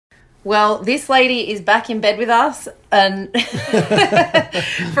Well, this lady is back in bed with us and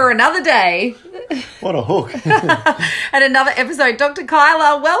for another day. What a hook. And another episode. Dr.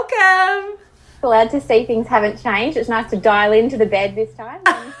 Kyla, welcome. Glad to see things haven't changed. It's nice to dial into the bed this time.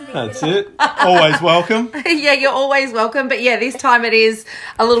 That's it. Always welcome. Yeah, you're always welcome. But yeah, this time it is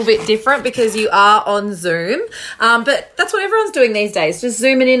a little bit different because you are on Zoom. But that's what everyone's doing these days, just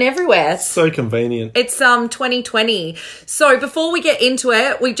zooming in everywhere. So convenient. It's 2020. So before we get into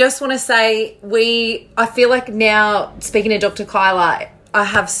it, we just want to say I feel like now, speaking to Dr. Kyla, I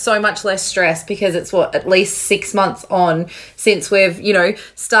have so much less stress because it's at least 6 months on since we've,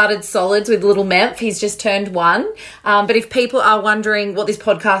 started solids with little Memph. He's just turned 1. But if people are wondering what this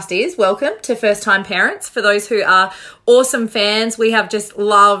podcast is, welcome to First Time Parents. For those who are awesome fans, we have just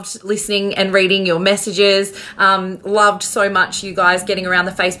loved listening and reading your messages. Loved so much you guys getting around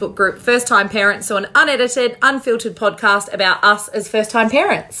the Facebook group First Time Parents. So an unedited, unfiltered podcast about us as first time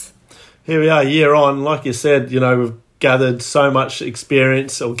parents. Here we are, a year on. Like you said, we've gathered so much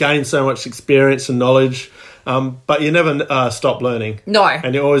experience or gained so much experience and knowledge, but you never stop learning. No.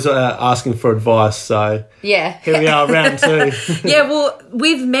 And you're always asking for advice. So yeah, here we are, round 2. Yeah, well,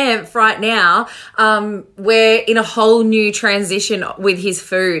 with Memph right now, we're in a whole new transition with his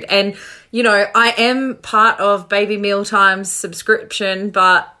food. And, I am part of Baby Mealtime's subscription,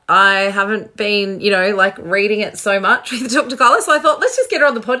 but I haven't been, reading it so much with Dr. Kyla. So I thought, let's just get her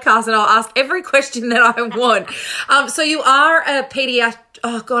on the podcast and I'll ask every question that I want. So you are a pediatric.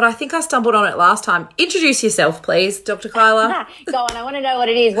 Oh, God, I think I stumbled on it last time. Introduce yourself, please, Dr. Kyla. Go on, I want to know what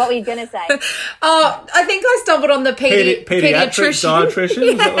it is. What were you going to say? I think I stumbled on the pediatric dietitian.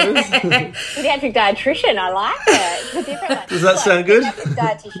 Is that what it is? Pediatric dietitian, I like it. It's a different one. Does that sound good? Pediatric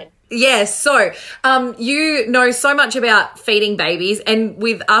dietitian. Yes. So, you know so much about feeding babies, and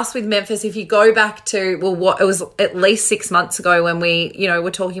with us with Memphis, if you go back to, it was at least 6 months ago when we,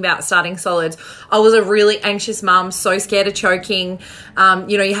 were talking about starting solids, I was a really anxious mum, so scared of choking.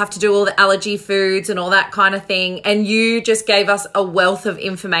 You have to do all the allergy foods and all that kind of thing. And you just gave us a wealth of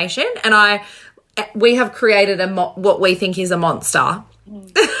information, and we have created what we think is a monster.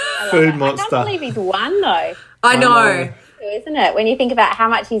 Food monster. I can't believe he's 1 though. I know. Isn't it? When you think about how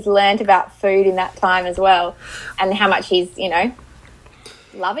much he's learned about food in that time as well, and how much he's,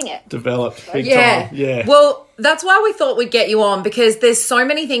 loving it. Developed big time. Yeah. Well, that's why we thought we'd get you on, because there's so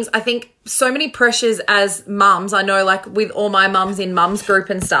many things, I think so many pressures as mums. I know, like with all my mums in mums group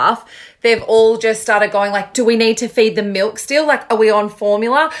and stuff, they've all just started going like, do we need to feed them milk still? Like, are we on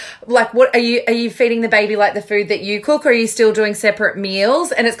formula? Like, what are you feeding the baby like the food that you cook, or are you still doing separate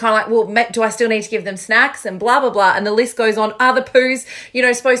meals? And it's kind of like, well, do I still need to give them snacks and blah, blah, blah. And the list goes on. Are the poos,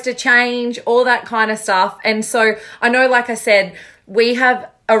 supposed to change, all that kind of stuff. And so I know, like I said, we have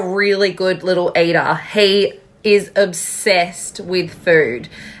a really good little eater. He is obsessed with food.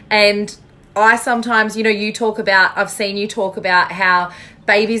 And I sometimes, I've seen you talk about how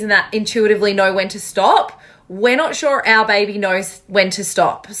babies and that intuitively know when to stop. We're not sure our baby knows when to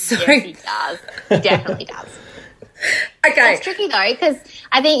stop. So yes, he does. He definitely does. Okay. It's tricky though, because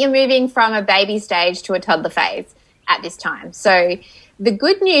I think you're moving from a baby stage to a toddler phase at this time. So the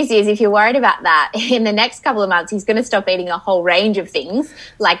good news is, if you're worried about that, in the next couple of months, he's going to stop eating a whole range of things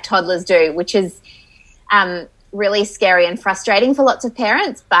like toddlers do, which is really scary and frustrating for lots of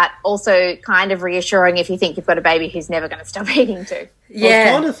parents, but also kind of reassuring if you think you've got a baby who's never going to stop eating too. Yeah. I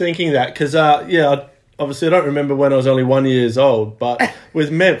was kind of thinking that because, obviously I don't remember when I was only 1 year old, but with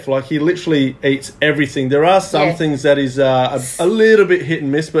Memph, like, he literally eats everything. There are some things that is a little bit hit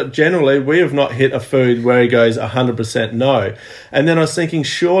and miss, but generally we have not hit a food where he goes 100% no. And then I was thinking,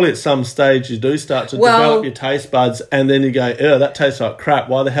 surely at some stage you do start to develop your taste buds, and then you go, ew, that tastes like crap.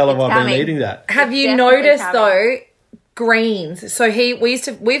 Why the hell have I been eating that? Have you noticed though, greens? So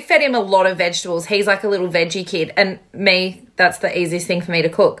we've fed him a lot of vegetables. He's like a little veggie kid, and that's the easiest thing for me to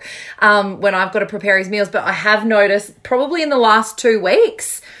cook when I've got to prepare his meals. But I have noticed probably in the last 2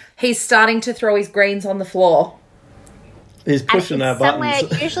 weeks, he's starting to throw his greens on the floor. He's pushing our buttons.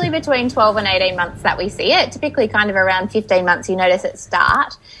 Somewhere usually between 12 and 18 months that we see it. Typically kind of around 15 months you notice it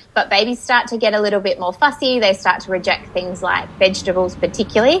start. But babies start to get a little bit more fussy. They start to reject things like vegetables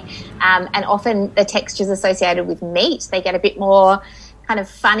particularly. And often the textures associated with meat, they get a bit more kind of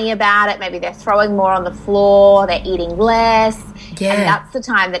funny about it. Maybe they're throwing more on the floor, they're eating less. Yeah. And that's the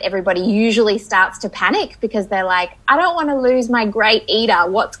time that everybody usually starts to panic, because they're like, I don't want to lose my great eater.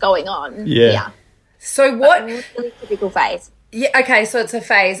 What's going on? Yeah. So what? But a really typical phase. Yeah, okay, so it's a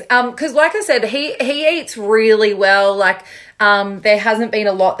phase. Because like I said, he eats really well. Like, there hasn't been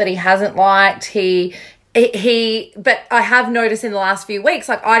a lot that he hasn't liked. He But I have noticed in the last few weeks,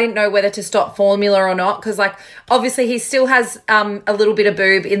 like I didn't know whether to stop formula or not, because like obviously he still has a little bit of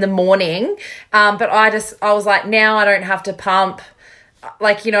boob in the morning, but I was like, now I don't have to pump.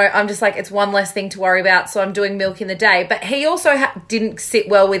 Like, you know, I'm just like, it's one less thing to worry about, so I'm doing milk in the day. But he also didn't sit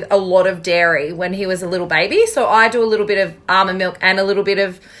well with a lot of dairy when he was a little baby, so I do a little bit of almond milk and a little bit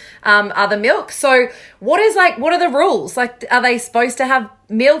of other milk. So what are the rules? Like, are they supposed to have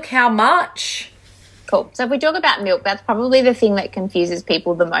milk? How much? Cool. So if we talk about milk, that's probably the thing that confuses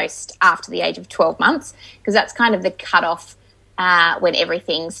people the most after the age of 12 months, because that's kind of the cutoff when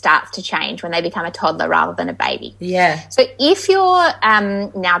everything starts to change, when they become a toddler rather than a baby. Yeah. So if your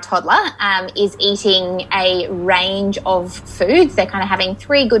now toddler is eating a range of foods, they're kind of having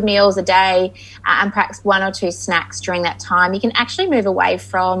 3 good meals a day and perhaps 1 or 2 snacks during that time, you can actually move away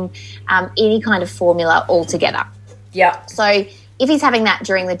from any kind of formula altogether. Yeah. So if he's having that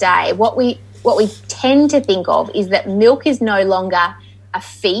during the day, what we tend to think of is that milk is no longer a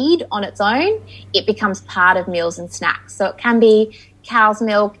feed on its own. It becomes part of meals and snacks. So it can be cow's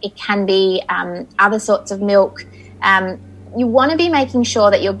milk, it can be other sorts of milk. You want to be making sure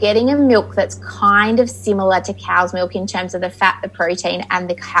that you're getting a milk that's kind of similar to cow's milk in terms of the fat, the protein, and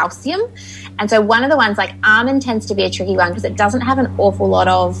the calcium. And so one of the ones, like almond, tends to be a tricky one because it doesn't have an awful lot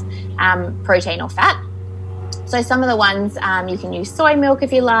of protein or fat. So some of the ones, you can use soy milk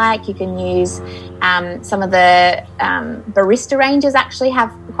if you like. You can use some of the barista ranges actually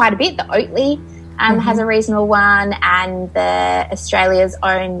have quite a bit. The Oatly has a reasonable one, and the Australia's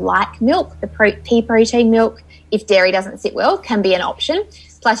own like milk, the pea protein milk, if dairy doesn't sit well, can be an option,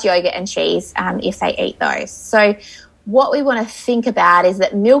 plus yogurt and cheese if they eat those. So what we want to think about is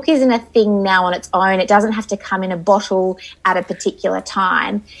that milk isn't a thing now on its own. It doesn't have to come in a bottle at a particular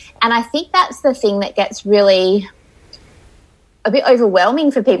time. And I think that's the thing that gets really a bit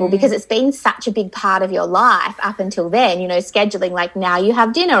overwhelming for people because it's been such a big part of your life up until then, you know, scheduling like now you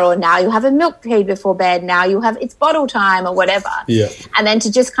have dinner or now you have a milk feed before bed, now you have it's bottle time or whatever. Yeah. And then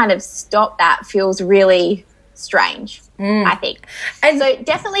to just kind of stop that feels really strange, I think. And so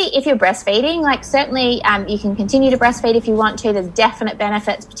definitely if you're breastfeeding, like certainly you can continue to breastfeed if you want to. There's definite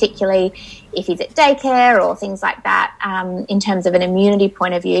benefits, particularly if he's at daycare or things like that in terms of an immunity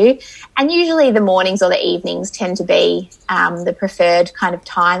point of view. And usually the mornings or the evenings tend to be the preferred kind of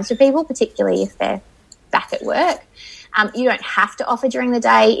times for people, particularly if they're back at work. You don't have to offer during the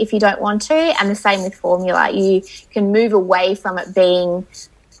day if you don't want to, and the same with formula. You can move away from it being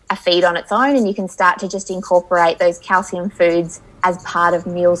a feed on its own, and you can start to just incorporate those calcium foods as part of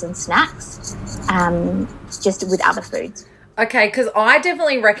meals and snacks, just with other foods. Okay, because I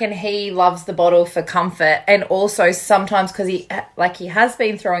definitely reckon he loves the bottle for comfort, and also sometimes because he has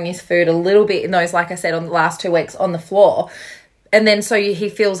been throwing his food a little bit in those, like I said, on the last 2 weeks on the floor, and then so he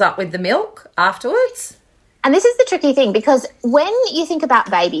fills up with the milk afterwards. And this is the tricky thing, because when you think about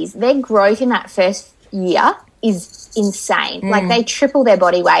babies, their growth in that first year is insane. Like they triple their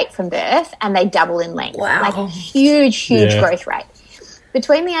body weight from birth and they double in length. Wow. Like huge growth rate.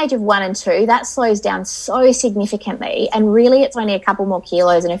 Between the age of 1 and 2, that slows down so significantly, and really it's only a couple more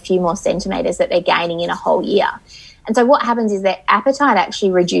kilos and a few more centimetres that they're gaining in a whole year. And so what happens is their appetite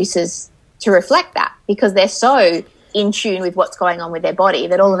actually reduces to reflect that, because they're so in tune with what's going on with their body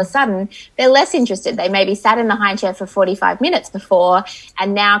that all of a sudden they're less interested. They maybe sat in the high chair for 45 minutes before,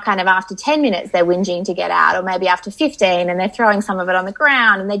 and now kind of after 10 minutes they're whinging to get out, or maybe after 15 and they're throwing some of it on the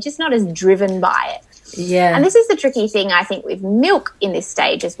ground and they're just not as driven by it. Yeah. And this is the tricky thing, I think, with milk in this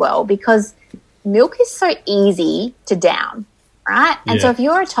stage as well, because milk is so easy to down, right? And so if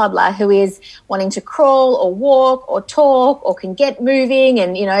you're a toddler who is wanting to crawl or walk or talk or can get moving,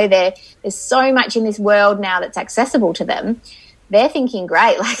 and, you know, there's so much in this world now that's accessible to them, they're thinking,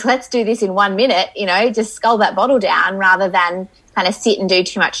 great, like, let's do this in 1 minute, you know, just scull that bottle down rather than kind of sit and do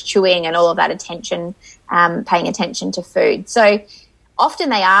too much chewing and all of that attention, paying attention to food. So often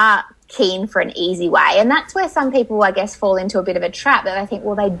they are keen for an easy way, and that's where some people, I guess, fall into a bit of a trap, that they think,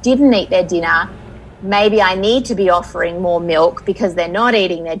 well, they didn't eat their dinner, maybe I need to be offering more milk because they're not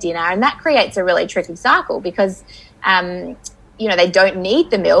eating their dinner. And that creates a really tricky cycle, because you know, they don't need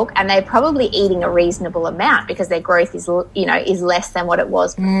the milk and they're probably eating a reasonable amount because their growth is, you know, is less than what it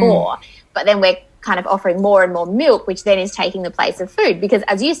was before. But then we're kind of offering more and more milk, which then is taking the place of food, because,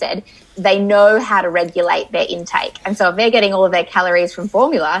 as you said, they know how to regulate their intake. And so if they're getting all of their calories from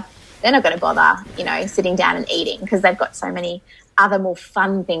formula, they're not going to bother, you know, sitting down and eating, because they've got so many other more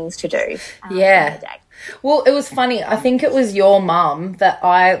fun things to do in the day. Well, it was funny. I think it was your mum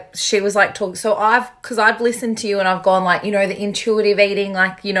she was like talking. So I've listened to you and I've gone like, you know, the intuitive eating,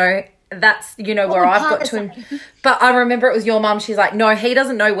 like, you know, that's, you know, where I've got to. But I remember it was your mum. She's like, no, he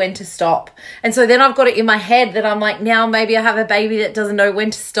doesn't know when to stop. And so then I've got it in my head that I'm like, now maybe I have a baby that doesn't know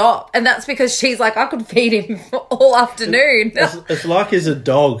when to stop. And that's because she's like, I could feed him all afternoon. It's like he's a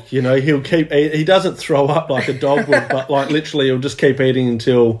dog, you know, he'll keep eating. He doesn't throw up like a dog would, but like literally he'll just keep eating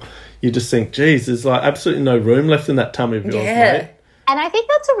until you just think, geez, there's like absolutely no room left in that tummy of yours, mate. And I think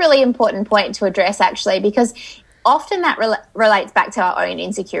that's a really important point to address, actually, because often that relates back to our own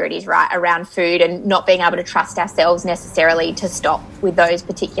insecurities, right, around food and not being able to trust ourselves necessarily to stop with those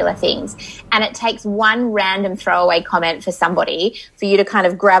particular things. And it takes one random throwaway comment for somebody for you to kind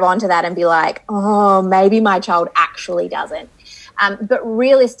of grab onto that and be like, oh, maybe my child actually doesn't. But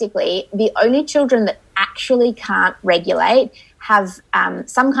realistically, the only children that actually can't regulate have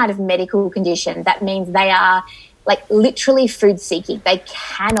some kind of medical condition that means they are like literally food seeking. They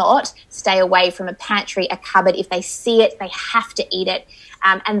cannot stay away from a pantry, a cupboard. If they see it, they have to eat it.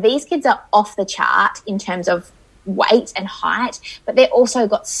 And these kids are off the chart in terms of weight and height, but they've also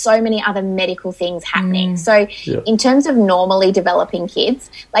got so many other medical things happening. So in terms of normally developing kids,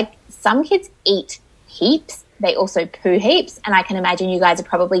 like some kids eat heaps. They also poo heaps, and I can imagine you guys are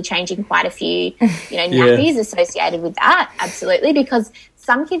probably changing quite a few, you know, nappies associated with that, absolutely, because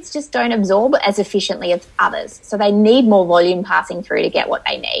some kids just don't absorb as efficiently as others. So they need more volume passing through to get what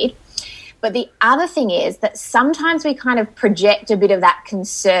they need. But the other thing is that sometimes we kind of project a bit of that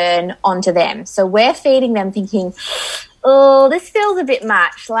concern onto them. So we're feeding them thinking, oh, this feels a bit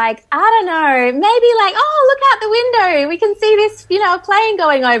much. Like, I don't know, maybe like, oh, look out the window. We can see this, you know, a plane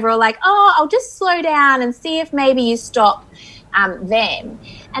going over. Or like, oh, I'll just slow down and see if maybe you stop them.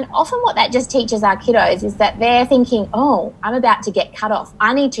 And often what that just teaches our kiddos is that they're thinking, oh, I'm about to get cut off.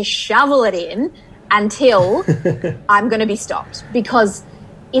 I need to shovel it in until I'm going to be stopped. Because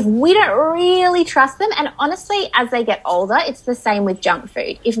if we don't really trust them, and honestly, as they get older, it's the same with junk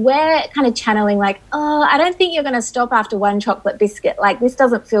food. If we're kind of channeling like, oh, I don't think you're going to stop after one chocolate biscuit, like this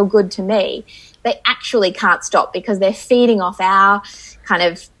doesn't feel good to me, they actually can't stop because they're feeding off our kind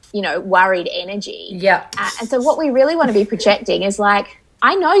of, you know, worried energy. Yeah. And so what we really want to be projecting is like,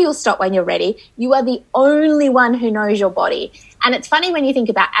 I know you'll stop when you're ready. You are the only one who knows your body. And it's funny when you think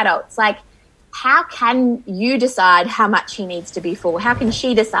about adults, like, how can you decide how much he needs to be full? How can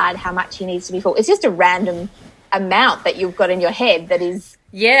she decide how much he needs to be full? It's just a random amount that you've got in your head that is,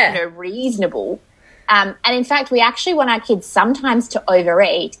 you know, reasonable. And in fact, we actually want our kids sometimes to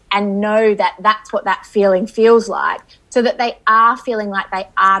overeat and know that that's what that feeling feels like, so that they are feeling like they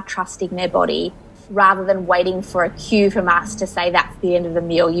are trusting their body rather than waiting for a cue from us to say that's the end of the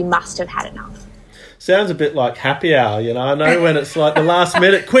meal, you must have had enough. Sounds a bit like happy hour, you know. I know when it's like the last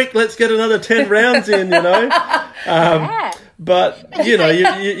minute, quick, let's get another 10 rounds in, you know. But, you know,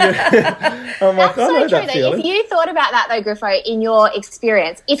 I'm like, I know that feeling. If you thought about that, though, Griffo, in your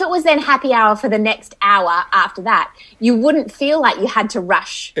experience, if it was then happy hour for the next hour after that, you wouldn't feel like you had to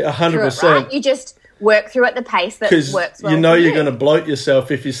rush 100%. through it, right? You just work through at the pace that works well. You know you're going to bloat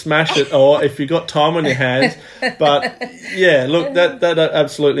yourself if you smash it or if you've got time on your hands. But, yeah, look, that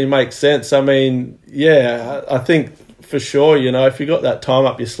absolutely makes sense. I mean, yeah, I think for sure, you know, if you got that time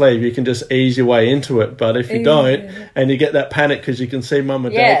up your sleeve, you can just ease your way into it. But if you don't and you get that panic because you can see mum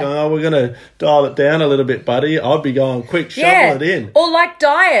and dad going, oh, we're going to dial it down a little bit, buddy, I'd be going, quick, shovel it in. Or like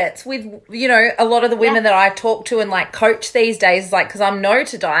diets with, you know, a lot of the women that I talk to and like coach these days, like, because I'm no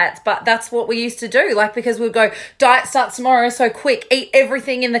to diets, but that's what we used to do. Like, because we'd go, diet starts tomorrow, so quick, eat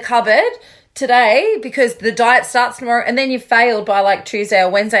everything in the cupboard today because the diet starts tomorrow, and then you failed by like Tuesday or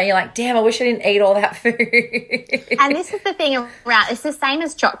Wednesday and you're like, damn, I wish I didn't eat all that food. And this is the thing around, it's the same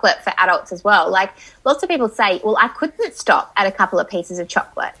as chocolate for adults as well. Like, lots of people say, well, I couldn't stop at a couple of pieces of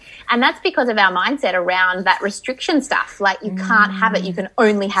chocolate. And that's because of our mindset around that restriction stuff. Like, you can't have it, you can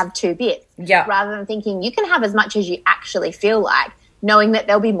only have 2 bits. Yeah. Rather than thinking you can have as much as you actually feel like, knowing that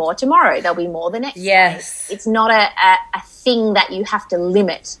there'll be more tomorrow, there'll be more the next day. It's not a thing that you have to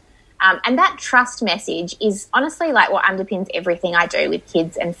limit. And that trust message is honestly like what underpins everything I do with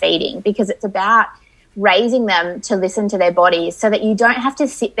kids and feeding, because it's about raising them to listen to their bodies so that you don't have to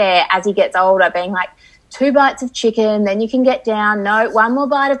sit there as he gets older being like, 2 bites of chicken, then you can get down. No, 1 more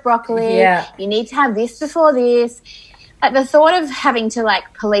bite of broccoli. Yeah. You need to have this before this. At the thought of having to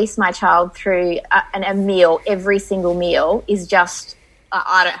like police my child through a meal, every single meal, is just,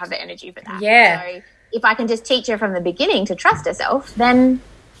 I don't have the energy for that. Yeah. So if I can just teach her from the beginning to trust herself, then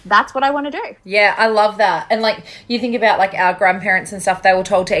that's what I want to do. Yeah, I love that. And like, you think about like our grandparents and stuff, they were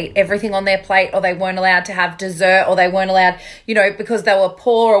told to eat everything on their plate, or they weren't allowed to have dessert, or they weren't allowed, you know, because they were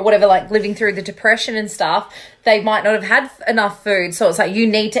poor or whatever, like living through the depression and stuff, they might not have had enough food. So it's like, you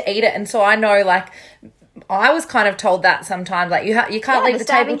need to eat it. And so I know, like, I was kind of told that sometimes, like you can't leave the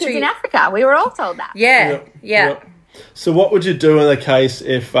table kids in Africa. We were all told that. Yeah. So what would you do in the case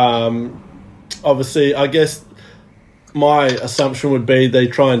if, obviously, I guess my assumption would be they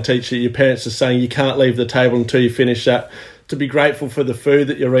try and teach you, your parents are saying you can't leave the table until you finish that, to be grateful for the food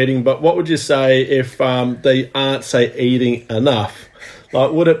that you're eating. But what would you say if they aren't, say, eating enough?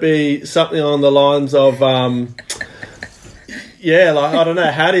 Like, would it be something along the lines of... like, I don't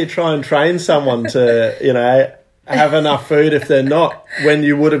know, how do you try and train someone to, have enough food if they're not, when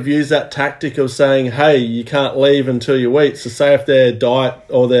you would have used that tactic of saying, hey, you can't leave until you eat? So say if their diet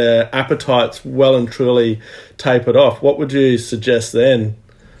or their appetite's well and truly tapered off, what would you suggest then?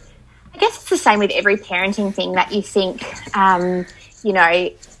 I guess it's the same with every parenting thing that you think,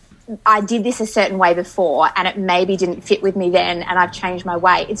 I did this a certain way before and it maybe didn't fit with me then and I've changed my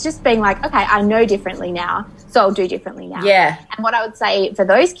way. It's just being like, okay, I know differently now, so I'll do differently now. Yeah. And what I would say for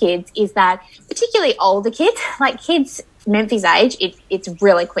those kids is that, particularly older kids, like kids Memphi's age, it's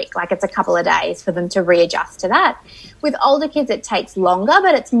really quick. Like, it's a couple of days for them to readjust to that. With older kids, it takes longer,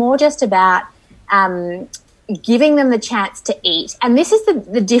 but it's more just about giving them the chance to eat. And this is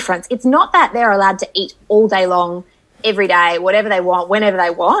the difference. It's not that they're allowed to eat all day long, every day, whatever they want, whenever they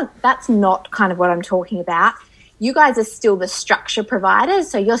want. That's not kind of what I'm talking about. You guys are still the structure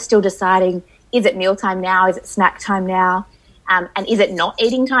providers, so you're still deciding, is it mealtime now, is it snack time now, and is it not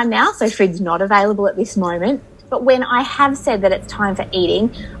eating time now, so food's not available at this moment. But when I have said that it's time for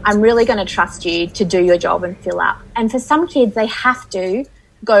eating, I'm really going to trust you to do your job and fill up. And for some kids, they have to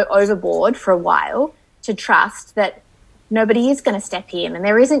go overboard for a while to trust that nobody is going to step in and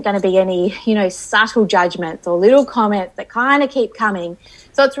there isn't going to be any, subtle judgments or little comments that kind of keep coming.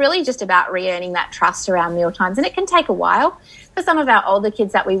 So it's really just about re-earning that trust around meal times, and it can take a while. For some of our older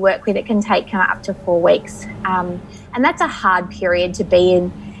kids that we work with, it can take up to 4 weeks. And that's a hard period to be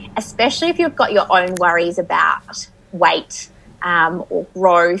in, especially if you've got your own worries about weight or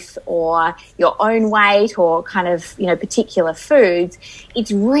growth or your own weight or kind of, particular foods.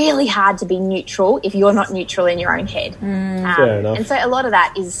 It's really hard to be neutral if you're not neutral in your own head. Fair enough. And so a lot of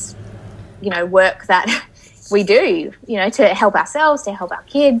that is, work that we do, to help ourselves, to help our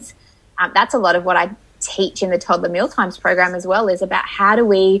kids. That's a lot of what I teach in the Toddler Mealtimes program as well, is about how do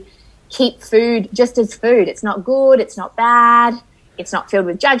we keep food just as food. It's not good, it's not bad, it's not filled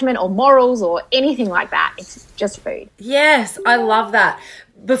with judgment or morals or anything like that. It's just food. Yes, I love that.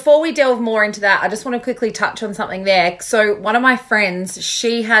 Before we delve more into that, I just want to quickly touch on something there. So one of my friends,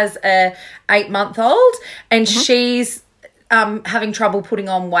 she has a 8-month-old and she's having trouble putting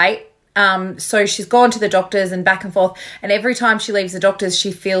on weight. So she's gone to the doctors and back and forth, and every time she leaves the doctors,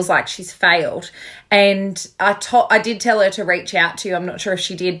 she feels like she's failed. And I did tell her to reach out to you. I'm not sure if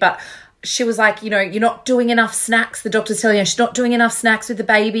she did, but she was like, you're not doing enough snacks. The doctor's telling her she's not doing enough snacks with the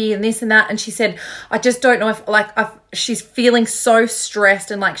baby and this and that. And she said, I just don't know if she's feeling so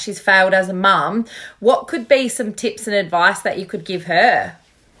stressed and like she's failed as a mum. What could be some tips and advice that you could give her?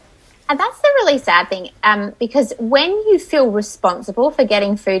 And that's the really sad thing, because when you feel responsible for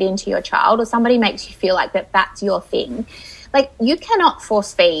getting food into your child, or somebody makes you feel like that's your thing, like, you cannot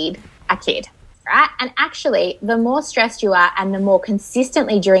force feed a kid, right? And actually, the more stressed you are and the more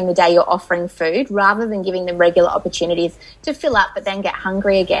consistently during the day you're offering food, rather than giving them regular opportunities to fill up but then get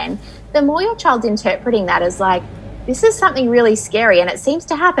hungry again, the more your child's interpreting that as like, this is something really scary, and it seems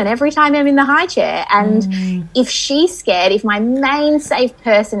to happen every time I'm in the high chair. And if she's scared, if my main safe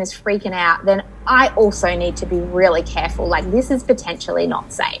person is freaking out, then I also need to be really careful. Like, this is potentially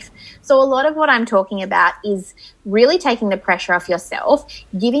not safe. So a lot of what I'm talking about is really taking the pressure off yourself,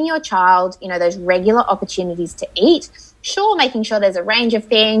 giving your child, those regular opportunities to eat. Sure, making sure there's a range of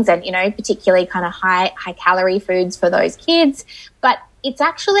things and, particularly kind of high calorie foods for those kids. But it's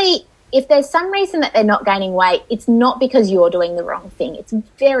actually, if there's some reason that they're not gaining weight, it's not because you're doing the wrong thing. It's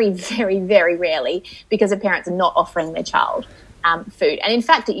very, very, very rarely because a parent's not offering their child food. And in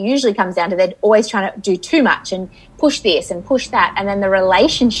fact, it usually comes down to they're always trying to do too much and push this and push that. And then the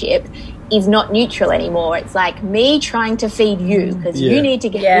relationship is not neutral anymore. It's like me trying to feed you because you need to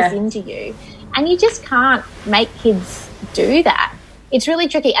get this into you. And you just can't make kids do that. It's really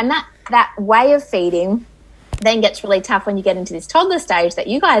tricky. And that way of feeding then gets really tough when you get into this toddler stage that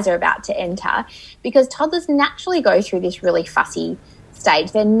you guys are about to enter, because toddlers naturally go through this really fussy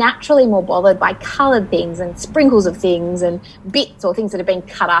stage. They're naturally more bothered by coloured things and sprinkles of things and bits or things that have been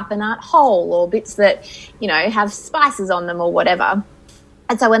cut up and aren't whole, or bits that, have spices on them or whatever.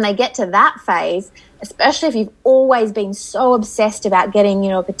 And so when they get to that phase, especially if you've always been so obsessed about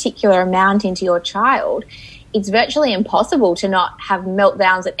getting, a particular amount into your child, it's virtually impossible to not have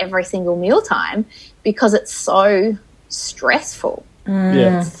meltdowns at every single mealtime because it's so stressful.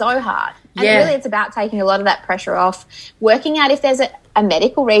 Yeah. It's so hard. And Yeah. really it's about taking a lot of that pressure off, working out if there's a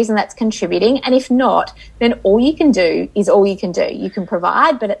medical reason that's contributing, and if not, then all you can do is all you can do. You can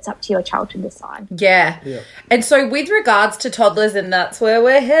provide, but it's up to your child to decide. Yeah. And so with regards to toddlers, and that's where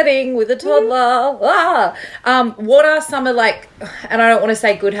we're heading with a toddler, what are some of like, and I don't want to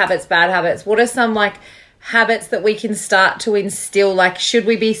say good habits, bad habits, what are some like habits that we can start to instill? Like, should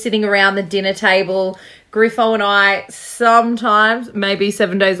we be sitting around the dinner table? Griffo and I sometimes, maybe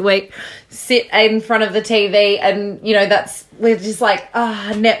 7 days a week, sit in front of the TV and, you know, we're just like,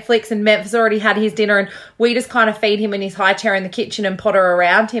 Netflix, and Memphis already had his dinner and we just kind of feed him in his high chair in the kitchen and potter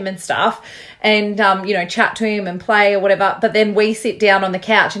around him and stuff and, you know, chat to him and play or whatever. But then we sit down on the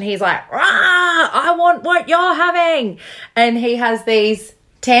couch and he's like, I want what you're having. And he has these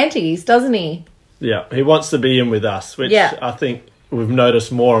tanties, doesn't he? Yeah, he wants to be in with us, which I think we've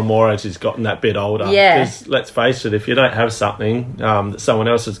noticed more and more as he's gotten that bit older. Yeah. Because let's face it, if you don't have something that someone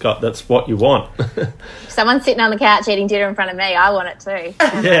else has got, that's what you want. If someone's sitting on the couch eating dinner in front of me, I want it too.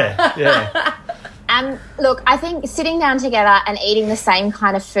 Yeah. Look, I think sitting down together and eating the same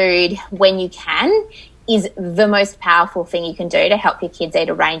kind of food when you can is the most powerful thing you can do to help your kids eat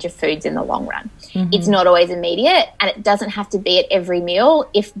a range of foods in the long run. Mm-hmm. It's not always immediate, and it doesn't have to be at every meal.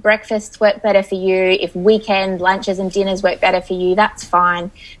 If breakfasts work better for you, if weekend lunches and dinners work better for you, that's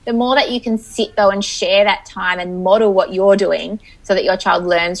fine. The more that you can sit, though, and share that time and model what you're doing so that your child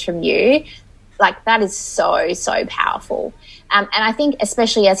learns from you, like that is so, so powerful. And I think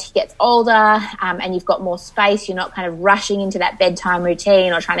especially as he gets older and you've got more space, you're not kind of rushing into that bedtime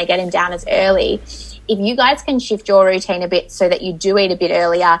routine or trying to get him down as early. If you guys can shift your routine a bit so that you do eat a bit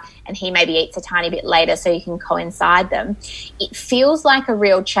earlier and he maybe eats a tiny bit later so you can coincide them, it feels like a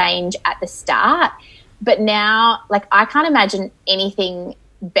real change at the start. But now, like, I can't imagine anything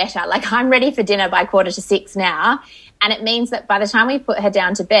better. Like, I'm ready for dinner by 5:45 now, and it means that by the time we put her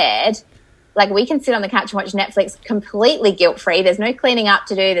down to bed, like, we can sit on the couch and watch Netflix completely guilt-free. There's no cleaning up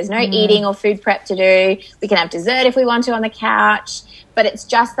to do. There's no eating or food prep to do. We can have dessert if we want to on the couch. But it's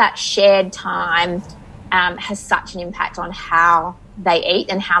just that shared time has such an impact on how they eat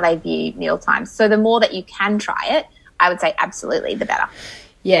and how they view meal times. So the more that you can try it, I would say absolutely the better.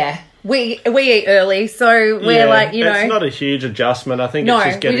 Yeah. We eat early, so we're like, you know. It's not a huge adjustment. I think it's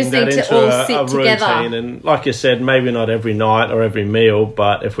just getting that into a routine. And like you said, maybe not every night or every meal,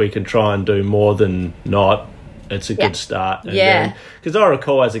 but if we can try and do more than not, it's a good start. Because I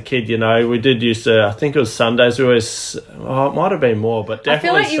recall as a kid, you know, we did used to, I think it was Sundays, we always, it might have been more, but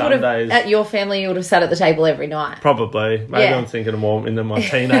definitely Sundays. I feel like you would have, at your family, you would have sat at the table every night. Probably. Maybe I'm thinking more in my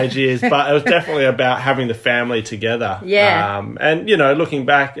teenage years, but it was definitely about having the family together. Yeah. And, you know, looking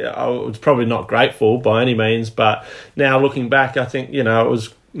back, I was probably not grateful by any means, but now looking back, I think, you know, it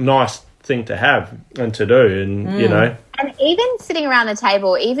was nice thing to have and to do, and you know. And even sitting around the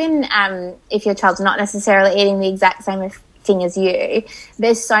table, even if your child's not necessarily eating the exact same thing as you,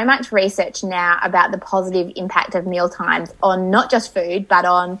 there's so much research now about the positive impact of meal times on not just food, but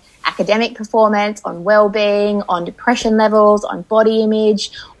on academic performance, on well-being, on depression levels, on body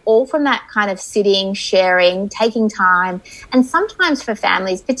image, all from that kind of sitting, sharing, taking time. And sometimes for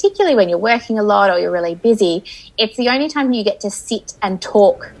families, particularly when you're working a lot or you're really busy, it's the only time you get to sit and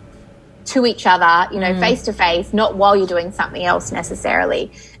talk to each other, you know, face to face, not while you're doing something else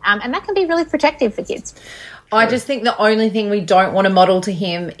necessarily. And that can be really protective for kids. I just think the only thing we don't want to model to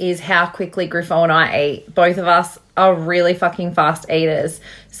him is how quickly Griffo and I eat. Both of us are really fucking fast eaters.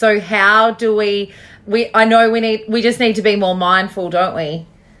 So how do we just need to be more mindful, don't we?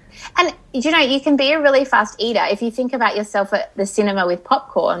 And, you know, you can be a really fast eater. If you think about yourself at the cinema with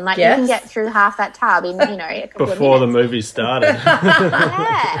popcorn, like you can get through half that tub in, you know, a couple before of the movie started.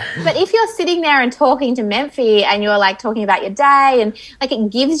 Yeah. But if you're sitting there and talking to Memphi and you're, like, talking about your day and, like, it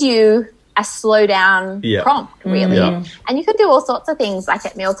gives you a slow down prompt, really. And you can do all sorts of things, like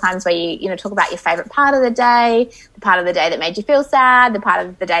at meal times where you know, talk about your favourite part of the day, the part of the day that made you feel sad, the part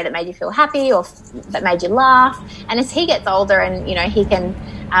of the day that made you feel happy or that made you laugh. And as he gets older and, you know, he can,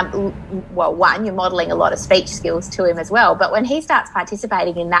 one, you're modelling a lot of speech skills to him as well. But when he starts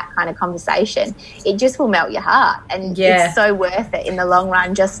participating in that kind of conversation, it just will melt your heart. And it's so worth it in the long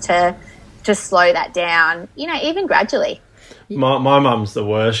run just to slow that down, you know, even gradually. My mum's the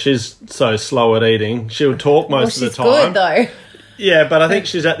worst. She's so slow at eating. She'll talk most of the time. She's good, though. Yeah, but I think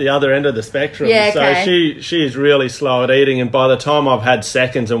she's at the other end of the spectrum. Yeah, okay. So she is really slow at eating, and by the time I've had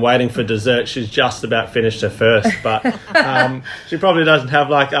seconds and waiting for dessert, she's just about finished her first. But she probably doesn't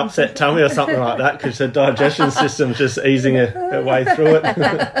have like upset tummy or something like that because her digestion system's just easing her way through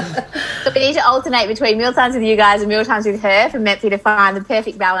it. So we need to alternate between meal times with you guys and meal times with her for Memphi to find the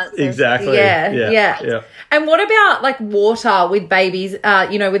perfect balance. Exactly. Yeah. And what about like water with babies, with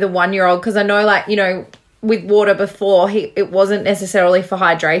a 1-year-old? Because I know like, with water before, it wasn't necessarily for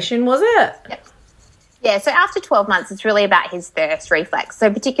hydration, was it? Yep. Yeah, so after 12 months, it's really about his thirst reflex.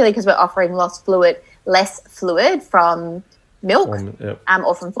 So particularly because we're offering less fluid from milk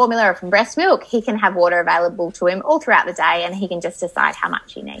or from formula or from breast milk, he can have water available to him all throughout the day and he can just decide how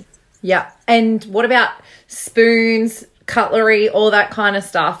much he needs. Yeah. And what about spoons, cutlery, all that kind of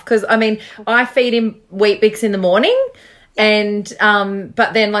stuff? Because, I feed him Weet-Bix in the morning. And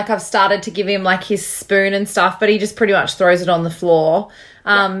but then like I've started to give him like his spoon and stuff, but he just pretty much throws it on the floor.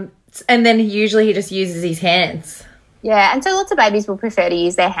 And then usually he just uses his hands. Yeah, and so lots of babies will prefer to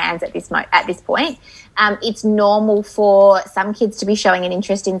use their hands at this point. It's normal for some kids to be showing an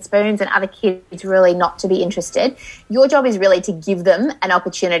interest in spoons and other kids really not to be interested. Your job is really to give them an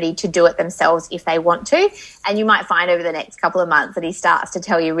opportunity to do it themselves if they want to. And you might find over the next couple of months that he starts to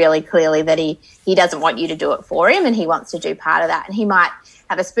tell you really clearly that he doesn't want you to do it for him and he wants to do part of that. And he might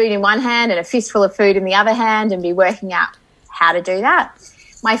have a spoon in one hand and a fistful of food in the other hand and be working out how to do that.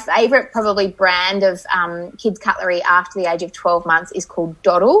 My favourite probably brand of kids cutlery after the age of 12 months is called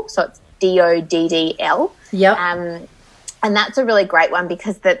Doddle. So it's Doddl. Yep. And that's a really great one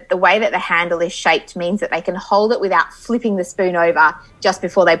because the way that the handle is shaped means that they can hold it without flipping the spoon over just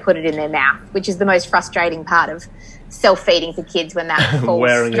before they put it in their mouth, which is the most frustrating part of self-feeding for kids when that falls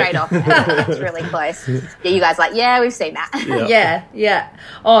straight off. It's really close. Yeah, you guys we've seen that. Yeah.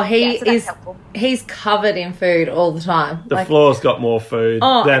 Oh, he's covered in food all the time. The floor's got more food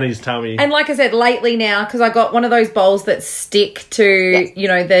than his tummy. And like I said, lately now, because I got one of those bowls that stick to,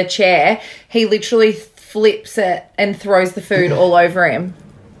 the chair, he literally flips it and throws the food all over him.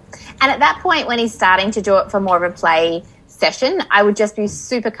 And at that point, when he's starting to do it for more of a play session, I would just be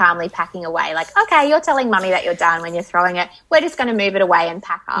super calmly packing away. Like, okay, you're telling mummy that you're done when you're throwing it. We're just going to move it away and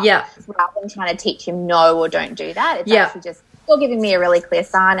pack up. Yeah. Rather than trying to teach him no or don't do that. It's actually just, you're giving me a really clear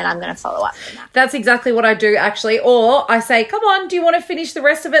sign and I'm going to follow up on that. That's exactly what I do, actually. Or I say, come on, do you want to finish the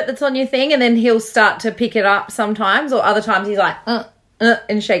rest of it that's on your thing? And then he'll start to pick it up sometimes, or other times he's like,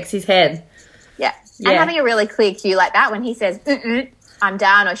 and shakes his head. Yeah. And having a really clear cue like that when he says, I'm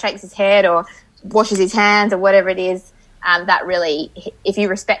done, or shakes his head or washes his hands or whatever it is, that really, if you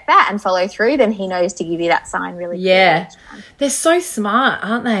respect that and follow through, then he knows to give you that sign really clearly. Yeah. They're so smart,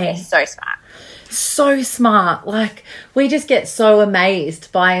 aren't they? They're so smart. So smart. Like, we just get so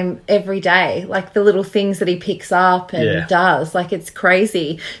amazed by him every day. Like, the little things that he picks up and does. Like, it's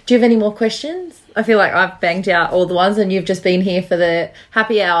crazy. Do you have any more questions? I feel like I've banged out all the ones and you've just been here for the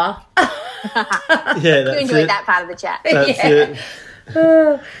happy hour. That's you enjoyed that part of the chat. That's it.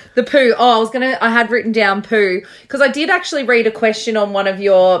 The poo. I had written down poo because I did actually read a question on one of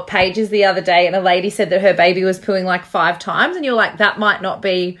your pages the other day and a lady said that her baby was pooing like 5 times and you're like, that might not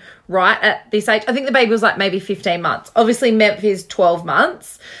be right at this age. I think the baby was like maybe 15 months. Obviously Memph is 12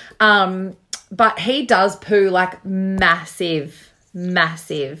 months. But he does poo like massive.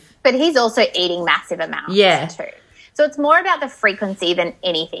 But he's also eating massive amounts too. So it's more about the frequency than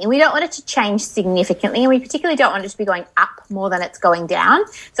anything. We don't want it to change significantly, and we particularly don't want it to be going up more than it's going down.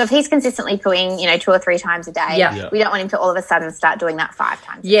 So if he's consistently pooing, 2 or 3 times a day, we don't want him to all of a sudden start doing that 5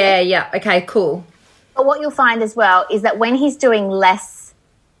 times a day. Yeah. Okay, cool. But what you'll find as well is that when he's doing less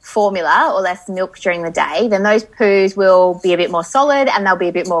formula or less milk during the day, then those poos will be a bit more solid and they'll be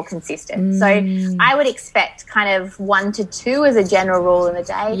a bit more consistent. So I would expect kind of 1 to 2 as a general rule in the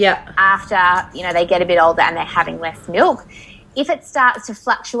day after, they get a bit older and they're having less milk. If it starts to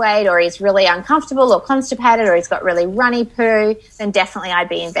fluctuate or he's really uncomfortable or constipated or he's got really runny poo, then definitely I'd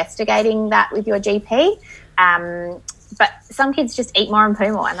be investigating that with your GP. But some kids just eat more and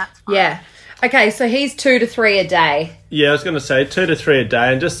poo more and that's fine. Yeah. Okay, so he's 2 to 3 a day. Yeah, I was going to say 2 to 3 a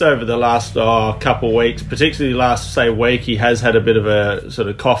day, and just over the last couple of weeks, particularly last, say, week, he has had a bit of a sort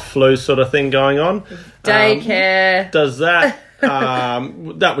of cough flu sort of thing going on. Daycare. Does that,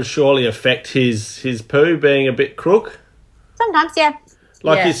 that would surely affect his poo being a bit crook? Sometimes, yeah.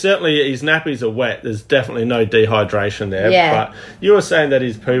 His nappies are wet. There's definitely no dehydration there. Yeah. But you were saying that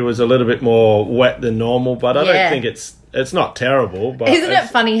his poo was a little bit more wet than normal, but I don't think it's not terrible. But isn't it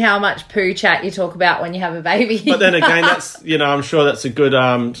funny how much poo chat you talk about when you have a baby? But then again, that's, I'm sure that's a good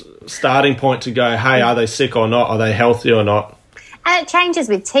starting point to go, hey, are they sick or not? Are they healthy or not? And it changes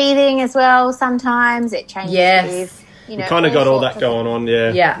with teething as well sometimes. It changes with, You know, Kind of got all sorts that going on,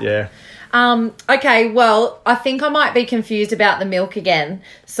 yeah. Yeah. Okay, well, I think I might be confused about the milk again.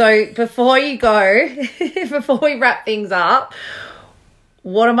 So before you go, before we wrap things up,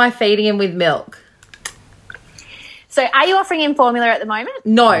 what am I feeding him with milk? So are you offering him formula at the moment?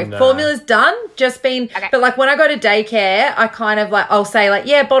 No, No. formula's done. Just been, Okay. but like when I go to daycare, I kind of like, I'll say like,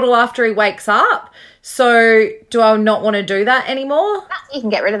 yeah, bottle after he wakes up. So do I not want to do that anymore? You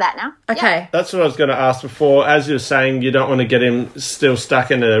can get rid of that now. Okay. That's what I was going to ask before. As you're saying, you don't want to get him still stuck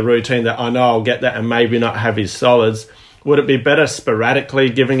in a routine that I know I'll get that and maybe not have his solids. Would it be better sporadically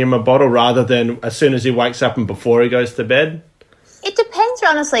giving him a bottle rather than as soon as he wakes up and before he goes to bed? It depends,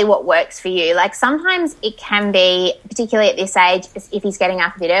 honestly, what works for you. Like sometimes it can be, particularly at this age, if he's getting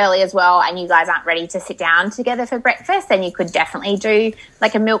up a bit early as well and you guys aren't ready to sit down together for breakfast, then you could definitely do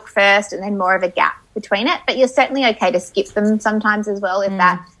like a milk first and then more of a gap between it. But you're certainly okay to skip them sometimes as well if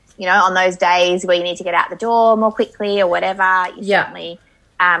that, you know, on those days where you need to get out the door more quickly or whatever, you certainly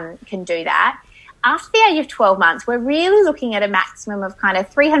can do that. After the age of 12 months, we're really looking at a maximum of kind of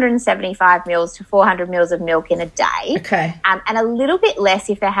 375 mils to 400 mils of milk in a day. Okay. And a little bit less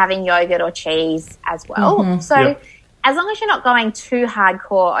if they're having yogurt or cheese as well. So as long as you're not going too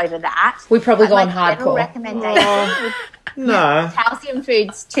hardcore over that. We've probably gone my general hardcore. recommendation would No. calcium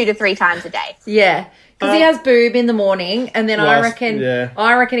foods 2 to 3 times a day. Yeah. Because he has boob in the morning and then I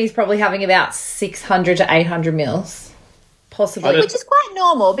reckon he's probably having about 600 to 800 mils. Possibly. Which is quite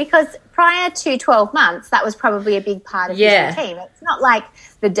normal because prior to 12 months, that was probably a big part of his routine. It's not like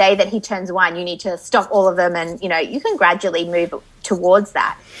the day that he turns 1, you need to stop all of them and, you know, you can gradually move towards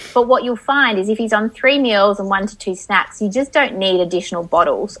that. But what you'll find is if he's on 3 meals and 1 to 2 snacks, you just don't need additional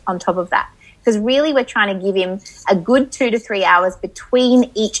bottles on top of that. Because really we're trying to give him a good 2 to 3 hours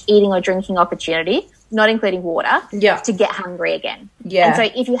between each eating or drinking opportunity, not including water, to get hungry again. Yeah. And so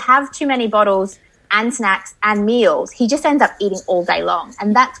if you have too many bottles and snacks and meals, he just ends up eating all day long.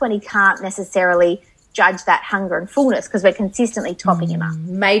 And that's when he can't necessarily judge that hunger and fullness because we're consistently topping him up.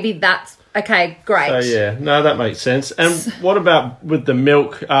 Maybe that's, okay, great. So, yeah, no, that makes sense. And what about with the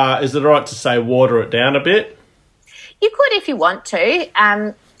milk? Is it all right to say water it down a bit? You could if you want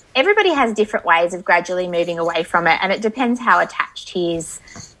to. Everybody has different ways of gradually moving away from it, and it depends how attached he is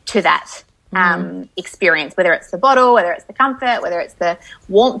to that experience, whether it's the bottle, whether it's the comfort, whether it's the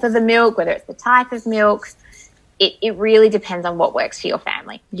warmth of the milk, whether it's the type of milk. It really depends on what works for your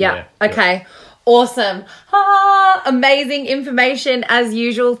family. Yeah. Okay. Awesome. Amazing information as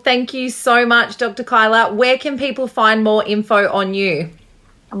usual. Thank you so much, Dr. Kyla. Where can people find more info on you?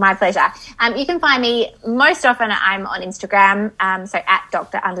 My pleasure. You can find me most often. I'm on Instagram, so at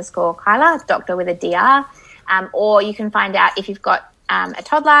Dr_Kyla, doctor with a DR. Or you can find out if you've got a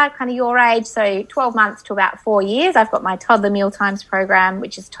toddler, kind of your age, so 12 months to about 4 years. I've got my Toddler Mealtimes program,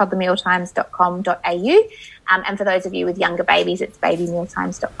 which is toddlermealtimes.com.au. And for those of you with younger babies, it's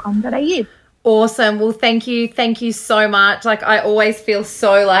babymealtimes.com.au. Awesome. Well, thank you. Thank you so much. Like, I always feel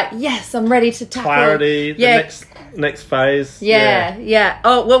so like, yes, I'm ready to tackle. Clarity, the next phase. Yeah.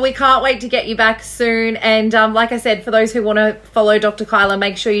 Oh, well, we can't wait to get you back soon. And like I said, for those who want to follow Dr. Kyla,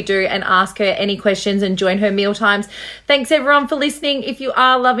 make sure you do and ask her any questions and join her Mealtimes. Thanks, everyone, for listening. If you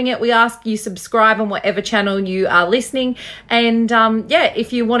are loving it, we ask you subscribe on whatever channel you are listening. And,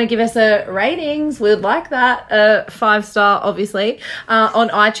 if you want to give us a ratings, we'd like that. 5-star, obviously, on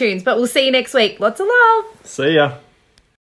iTunes. But we'll see you next week. Lots of love. See ya.